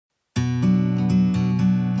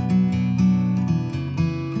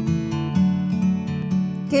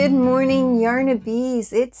Good morning,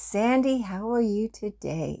 Yarnabees. It's Sandy. How are you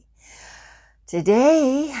today?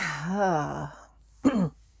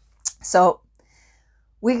 So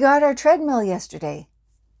we got our treadmill yesterday.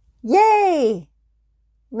 Yay!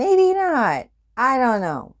 Maybe not. I don't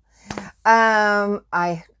know.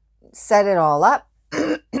 I set it all up.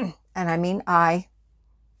 And I mean,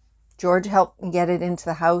 George helped me get it into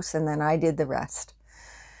the house, and then I did the rest.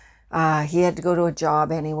 He had to go to a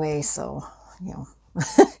job anyway, so,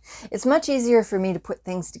 it's much easier for me to put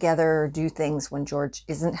things together or do things when George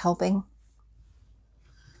isn't helping.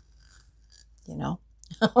 Am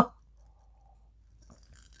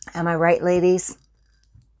I right, ladies?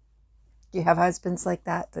 Do you have husbands like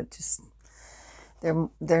that just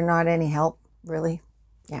they're not any help, really?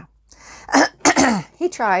 Yeah. He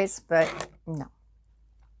tries, but no.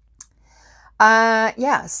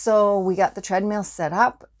 Yeah, so we got the treadmill set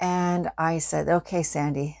up, and I said, okay,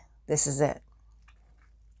 Sandy, this is it.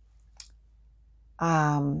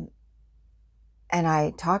 And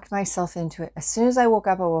I talked myself into it. As soon as I woke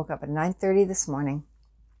up at 9:30 this morning.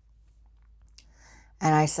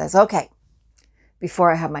 And I says, okay,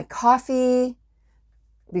 before I have my coffee,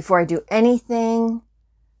 before I do anything,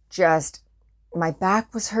 just my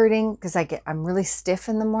back was hurting because I'm really stiff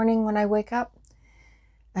in the morning when I wake up.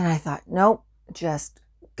 And I thought, nope, just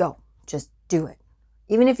go, just do it.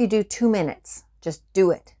 Even if you do 2 minutes, just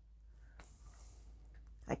do it.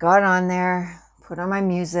 I got on there, put on my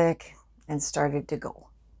music, and started to go.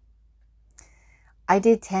 I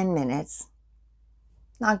did 10 minutes.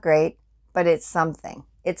 Not great, but it's something.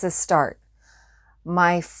 It's a start.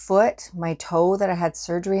 My foot, my toe that I had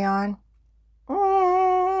surgery on,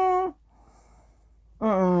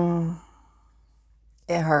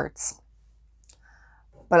 it hurts.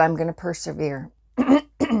 But I'm going to persevere.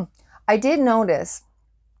 I did notice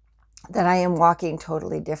that I am walking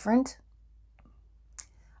totally different.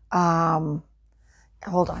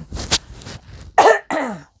 Hold on.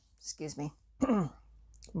 Excuse me.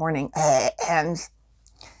 Morning. And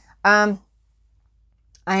I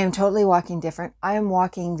am totally walking different. I am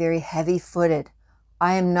walking very heavy-footed.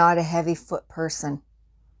 I am not a heavy foot person.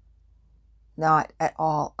 Not at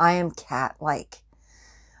all. I am cat-like.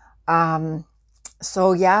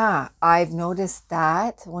 So yeah, I've noticed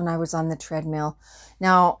that when I was on the treadmill.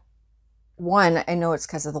 Now, one, I know it's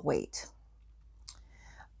because of the weight.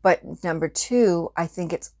 But number two, I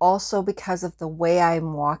think it's also because of the way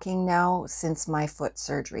I'm walking now since my foot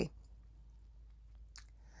surgery.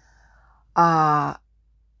 I'm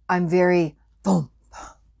very thump,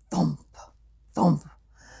 thump, thump.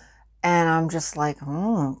 And I'm just like,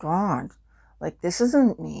 oh God, like this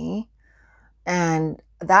isn't me. And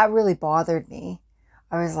that really bothered me.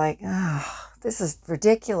 I was like, oh, this is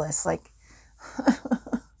ridiculous. Like,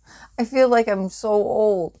 I feel like I'm so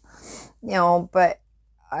old, but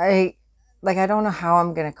I don't know how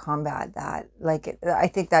I'm going to combat that. I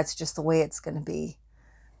think that's just the way it's going to be.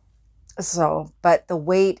 So, but the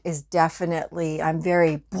weight is definitely, I'm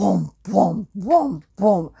very boom, boom, boom,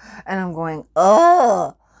 boom. And I'm going,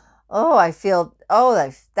 I feel,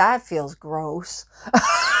 that feels gross.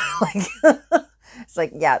 It's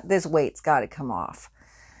like, yeah, this weight's got to come off.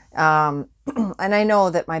 And I know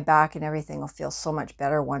that my back and everything will feel so much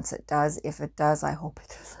better once it does. If it does, I hope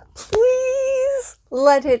it does. Please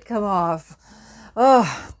let it come off.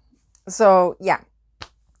 Oh, so yeah.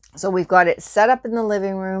 So we've got it set up in the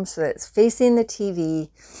living room so that it's facing the TV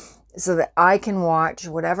so that I can watch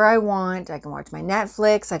whatever I want. I can watch my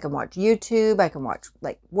Netflix. I can watch YouTube. I can watch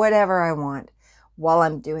whatever I want while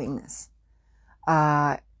I'm doing this.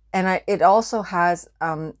 And it also has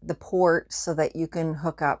the port so that you can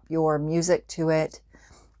hook up your music to it.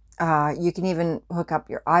 You can even hook up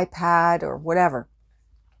your iPad or whatever.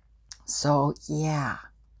 So yeah,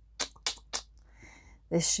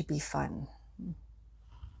 this should be fun.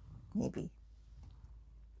 Maybe.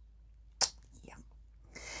 Yeah.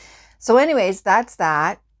 So anyways, that's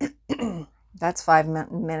that. That's 5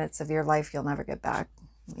 minutes of your life you'll never get back.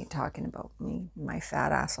 Me talking about my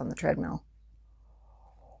fat ass on the treadmill.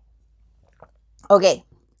 Okay,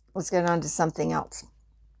 let's get on to something else.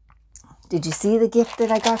 Did you see the gift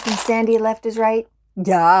that I got from Sandy Left is Right?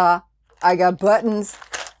 Yeah, I got buttons.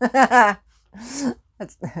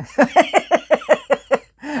 That's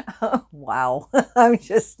wow. I'm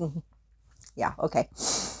just, yeah, okay.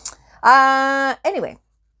 Anyway,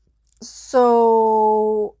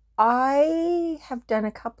 so I have done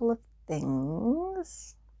a couple of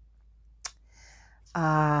things.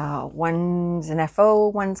 One's an FO,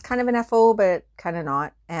 one's kind of an FO, but kind of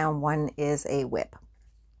not, and one is a whip.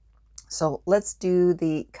 So let's do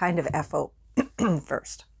the kind of FO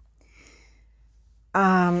first.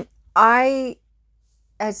 I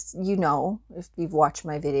as you know, if you've watched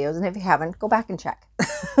my videos, and if you haven't, go back and check.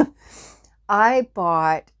 I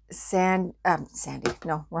bought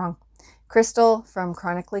Crystal from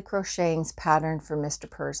Chronically Crocheting's pattern for Mr.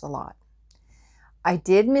 Purrsalot. I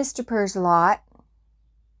did Mr. Purrsalot.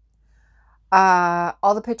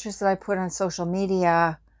 All the pictures that I put on social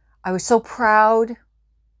media, I was so proud.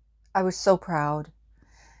 I was so proud.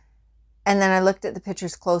 And then I looked at the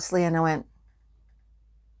pictures closely and I went,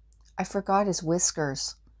 I forgot his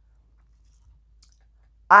whiskers.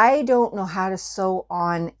 I don't know how to sew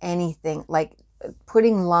on anything, like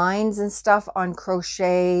putting lines and stuff on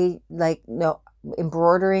crochet, like no,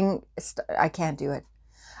 embroidering. I can't do it.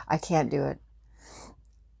 I can't do it.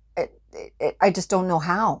 I just don't know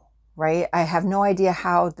how, right? I have no idea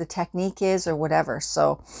how the technique is or whatever.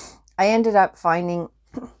 So I ended up finding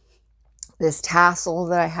this tassel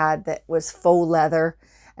that I had that was faux leather,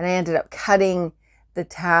 and I ended up cutting the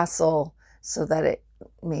tassel so that it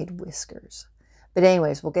made whiskers. But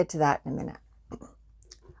anyways, we'll get to that in a minute.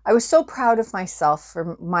 I was so proud of myself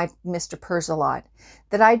for my Mr. Purrsalot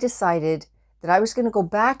that I decided that I was going to go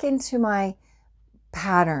back into my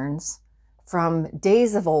patterns from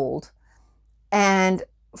days of old and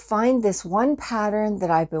find this one pattern that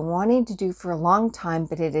I've been wanting to do for a long time,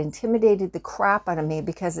 but it intimidated the crap out of me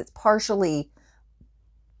because it's partially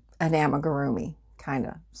an amigurumi, kind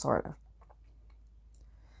of, sort of.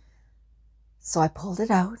 So I pulled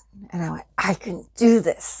it out and I went, I can do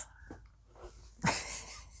this.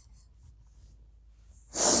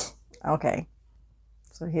 Okay,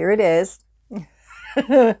 so here it is.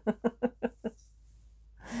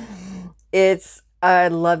 It's a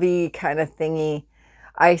lovey kind of thingy.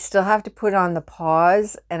 I still have to put on the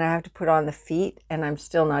paws and I have to put on the feet, and I'm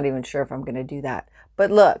still not even sure if I'm going to do that.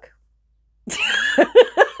 But look.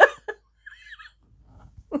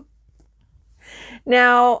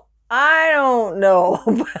 Now, I don't know,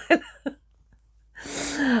 but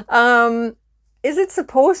is it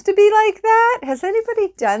supposed to be like that? Has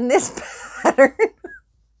anybody done this pattern?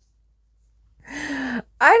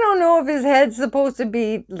 I don't know if his head's supposed to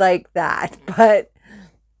be like that, but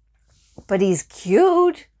he's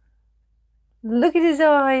cute. Look at his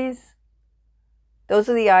eyes. Those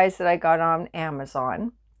are the eyes that I got on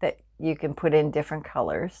Amazon that you can put in different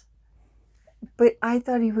colors. But I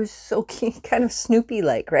thought he was so cute, kind of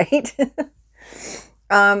Snoopy-like, right?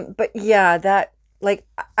 But yeah, that, like,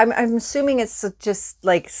 I'm assuming it's just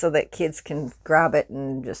like so that kids can grab it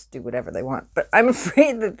and just do whatever they want. But I'm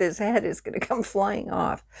afraid that this head is going to come flying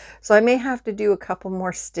off. So I may have to do a couple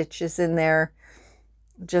more stitches in there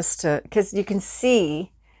just to, because you can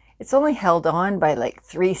see it's only held on by like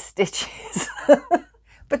 3 stitches.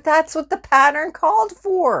 But that's what the pattern called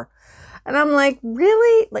for. And I'm like,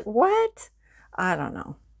 really? Like, what? I don't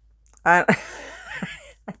know. I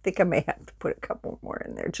think I may have to put a couple more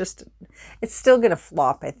in there. Just, it's still going to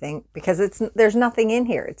flop, I think, because there's nothing in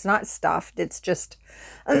here. It's not stuffed. It's just,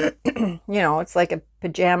 you know, it's like a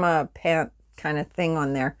pajama pant kind of thing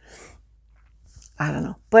on there. I don't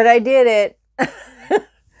know. But I did it.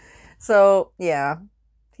 So, yeah.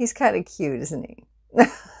 He's kind of cute, isn't he?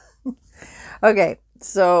 Okay.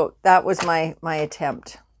 So that was my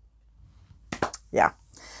attempt. Yeah.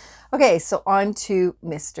 Okay, so on to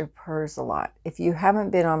Mr. Purrsalot. If you haven't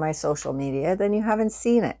been on my social media, then you haven't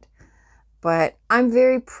seen it. But I'm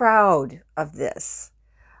very proud of this,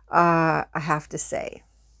 I have to say.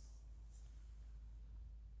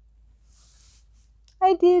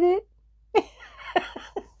 I did it.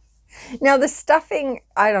 Now the stuffing,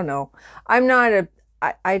 I don't know. I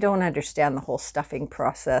don't understand the whole stuffing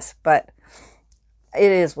process, but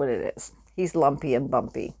it is what it is. He's lumpy and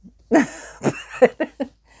bumpy.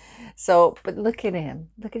 So, but look at him.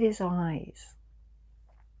 Look at his eyes.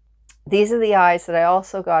 These are the eyes that I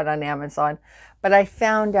also got on Amazon, but I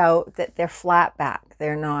found out that they're flat back.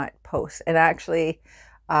 They're not posts. And actually,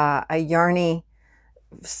 a Yarny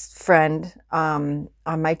friend on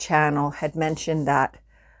my channel had mentioned that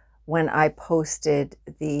when I posted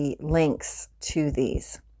the links to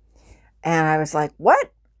these. And I was like,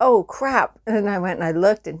 what? Oh, crap. And then I went and I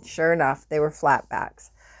looked, and sure enough, they were flat backs.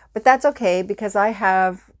 But that's okay, because I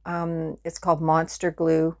have, it's called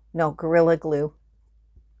Gorilla Glue.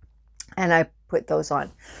 And I put those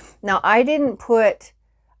on. Now, I didn't put,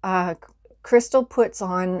 Crystal puts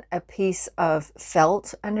on a piece of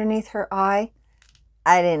felt underneath her eye.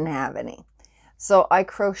 I didn't have any. So I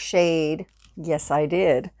crocheted, yes, I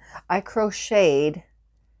did. I crocheted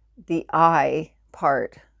the eye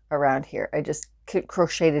part around here. I just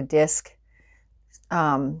crocheted a disc,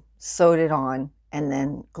 sewed it on, and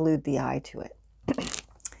then glued the eye to it.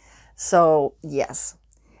 So yes,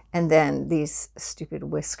 And then these stupid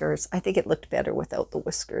whiskers. I think it looked better without the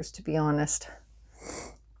whiskers, to be honest.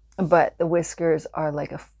 But the whiskers are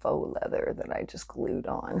like a faux leather that I just glued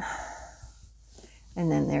on.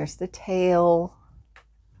 And then there's the tail.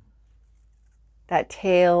 That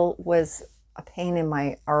tail was a pain in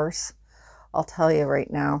my arse. I'll tell you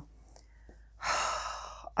right now.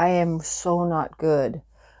 I am so not good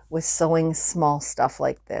with sewing small stuff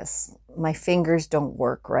like this. My fingers don't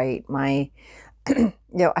work right. I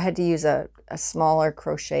had to use a smaller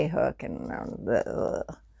crochet hook, and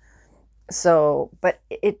but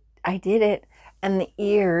I did it. And the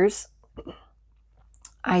ears,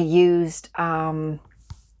 I used Karen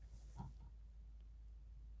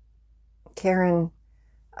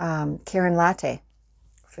Latte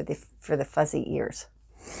for the fuzzy ears.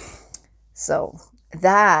 So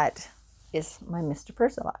that is my Mr.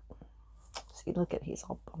 Purrsalot. See, look at, he's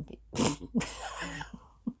all bumpy.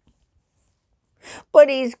 But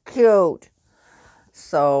he's cute.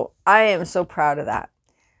 So I am so proud of that.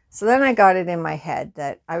 So then I got it in my head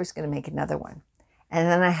that I was going to make another one. And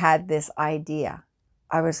then I had this idea.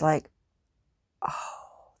 I was like,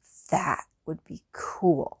 oh, that would be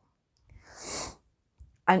cool.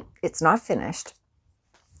 And it's not finished.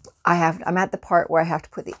 I'm at the part where I have to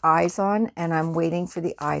put the eyes on, and I'm waiting for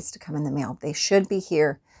the eyes to come in the mail. They should be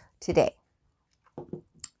here today.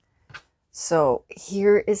 So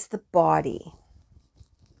here is the body.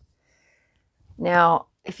 Now,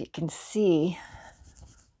 if you can see,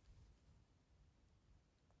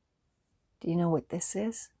 do you know what this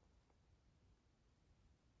is?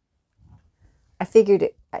 I figured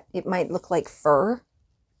it might look like fur.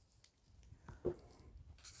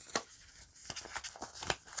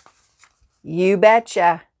 You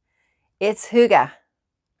betcha. It's Hygge.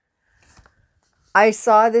 I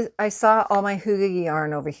saw all my Hygge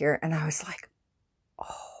yarn over here, and I was like,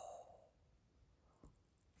 oh,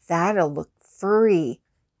 that'll look furry.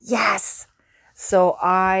 Yes. So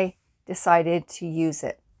I decided to use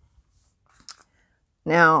it.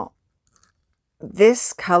 Now,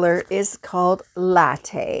 this color is called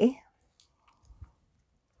Latte.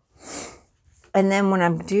 And then what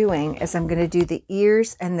I'm doing is I'm going to do the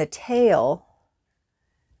ears and the tail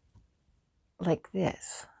like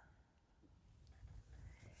this.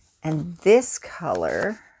 And this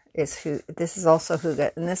color is this is also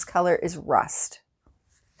Hygge, and this color is Rust.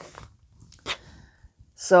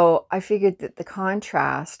 So I figured that the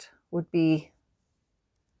contrast would be,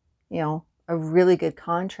 a really good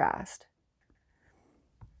contrast.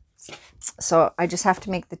 So I just have to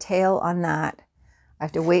make the tail on that. I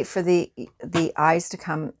have to wait for the eyes to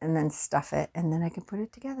come and then stuff it, and then I can put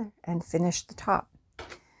it together and finish the top.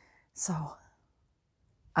 So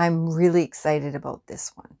I'm really excited about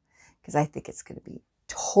this one because I think it's going to be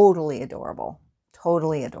totally adorable.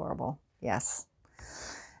 Totally adorable. Yes.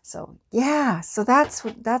 So yeah, so that's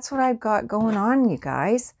what I've got going on, you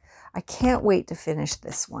guys. I can't wait to finish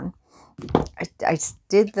this one. I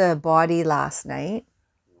did the body last night.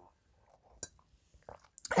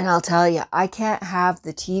 And I'll tell you, I can't have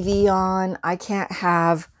the TV on. I can't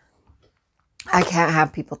have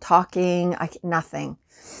people talking. Nothing.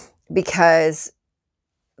 Because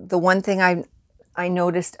the one thing I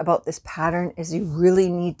noticed about this pattern is you really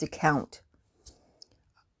need to count.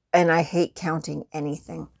 And I hate counting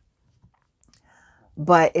anything.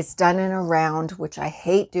 But it's done in a round, which I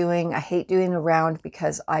hate doing. I hate doing a round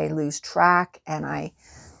because I lose track, and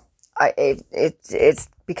it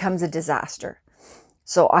becomes a disaster.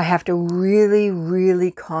 So I have to really, really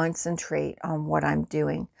concentrate on what I'm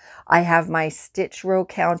doing. I have my stitch row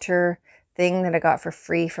counter thing that I got for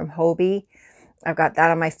free from Hobie. I've got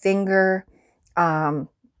that on my finger. And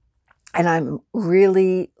I'm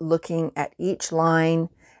really looking at each line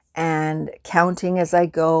and counting as I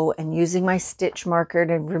go and using my stitch marker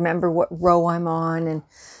to remember what row I'm on. And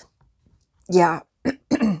yeah,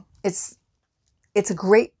 it's a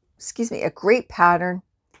great pattern.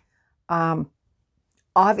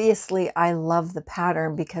 Obviously, I love the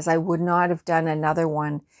pattern because I would not have done another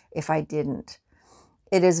one if I didn't.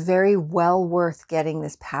 It is very well worth getting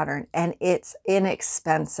this pattern, and it's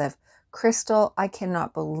inexpensive. Crystal, I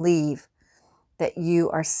cannot believe that you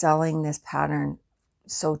are selling this pattern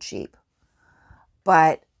so cheap.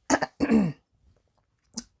 But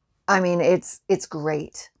I mean, it's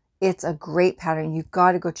great. It's a great pattern. You've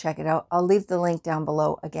got to go check it out. I'll leave the link down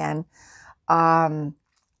below again.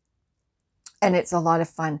 And it's a lot of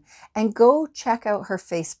fun. And go check out her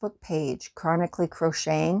Facebook page, Chronically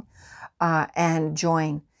Crocheting, and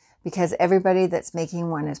join, because everybody that's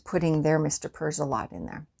making one is putting their Mr. Purrsalot in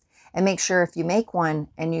there. And make sure if you make one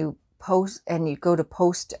and you post and you go to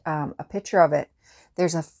post a picture of it,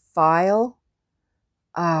 there's a file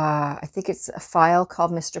I think it's a file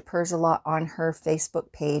called Mr. Purrsalot on her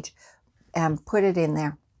Facebook page, and put it in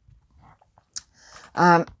there.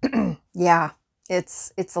 Yeah,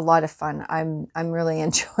 it's a lot of fun. I'm really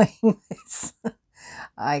enjoying this.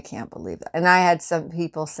 I can't believe it. And I had some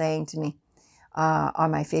people saying to me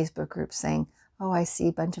on my Facebook group saying, "Oh, I see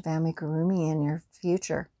a bunch of amigurumi in your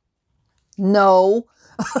future." No,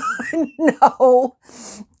 no,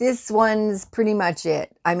 this one's pretty much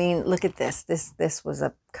it. I mean, look at this. This was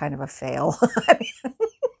a kind of a fail. I mean,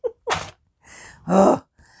 oh.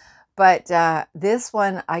 But this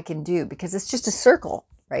one I can do because it's just a circle,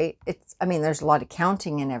 right? I mean, there's a lot of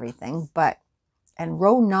counting and everything, and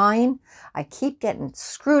row 9, I keep getting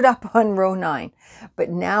screwed up on row 9, but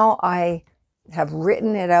now I have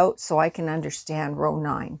written it out so I can understand row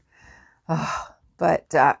 9. Oh,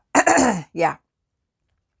 but yeah.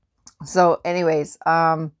 So anyways,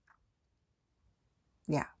 yeah,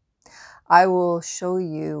 I will show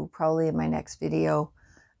you probably in my next video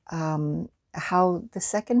how the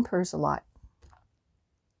second Purrsalot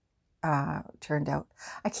turned out.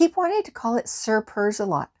 I keep wanting to call it Sir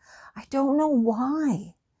Purrsalot. I don't know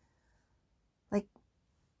why. Like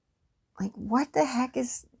what the heck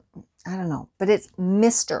is, I don't know, but it's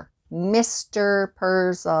Mr.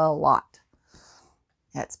 Purrsalot.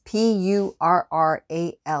 That's Purrralat.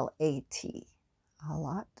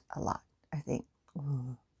 A lot, I think.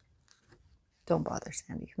 Ooh. Don't bother,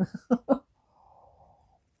 Sandy.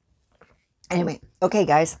 Anyway, okay,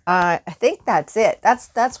 guys. I think that's it.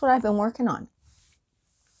 That's what I've been working on.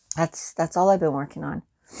 That's all I've been working on.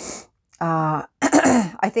 I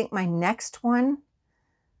think my next one.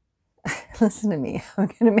 Listen to me. I'm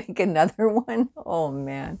gonna make another one. Oh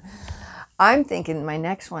man, I'm thinking my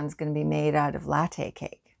next one's gonna be made out of latte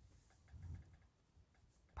cake.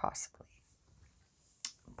 Possibly.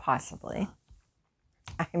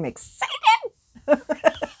 I'm excited.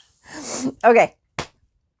 Okay.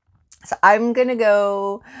 So I'm going to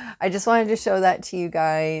go. I just wanted to show that to you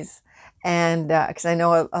guys. And because I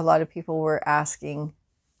know a lot of people were asking,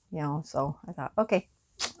 you know, so I thought, okay,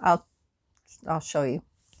 I'll show you.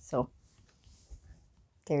 So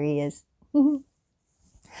there he is.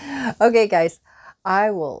 Okay, guys, I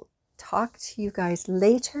will talk to you guys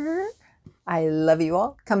later. I love you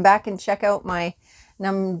all. Come back and check out my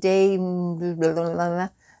day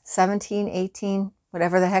 17, 18,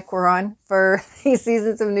 whatever the heck we're on for these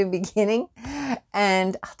seasons of New Beginning.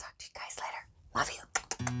 And I'll talk to you guys later. Love you.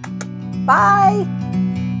 Bye.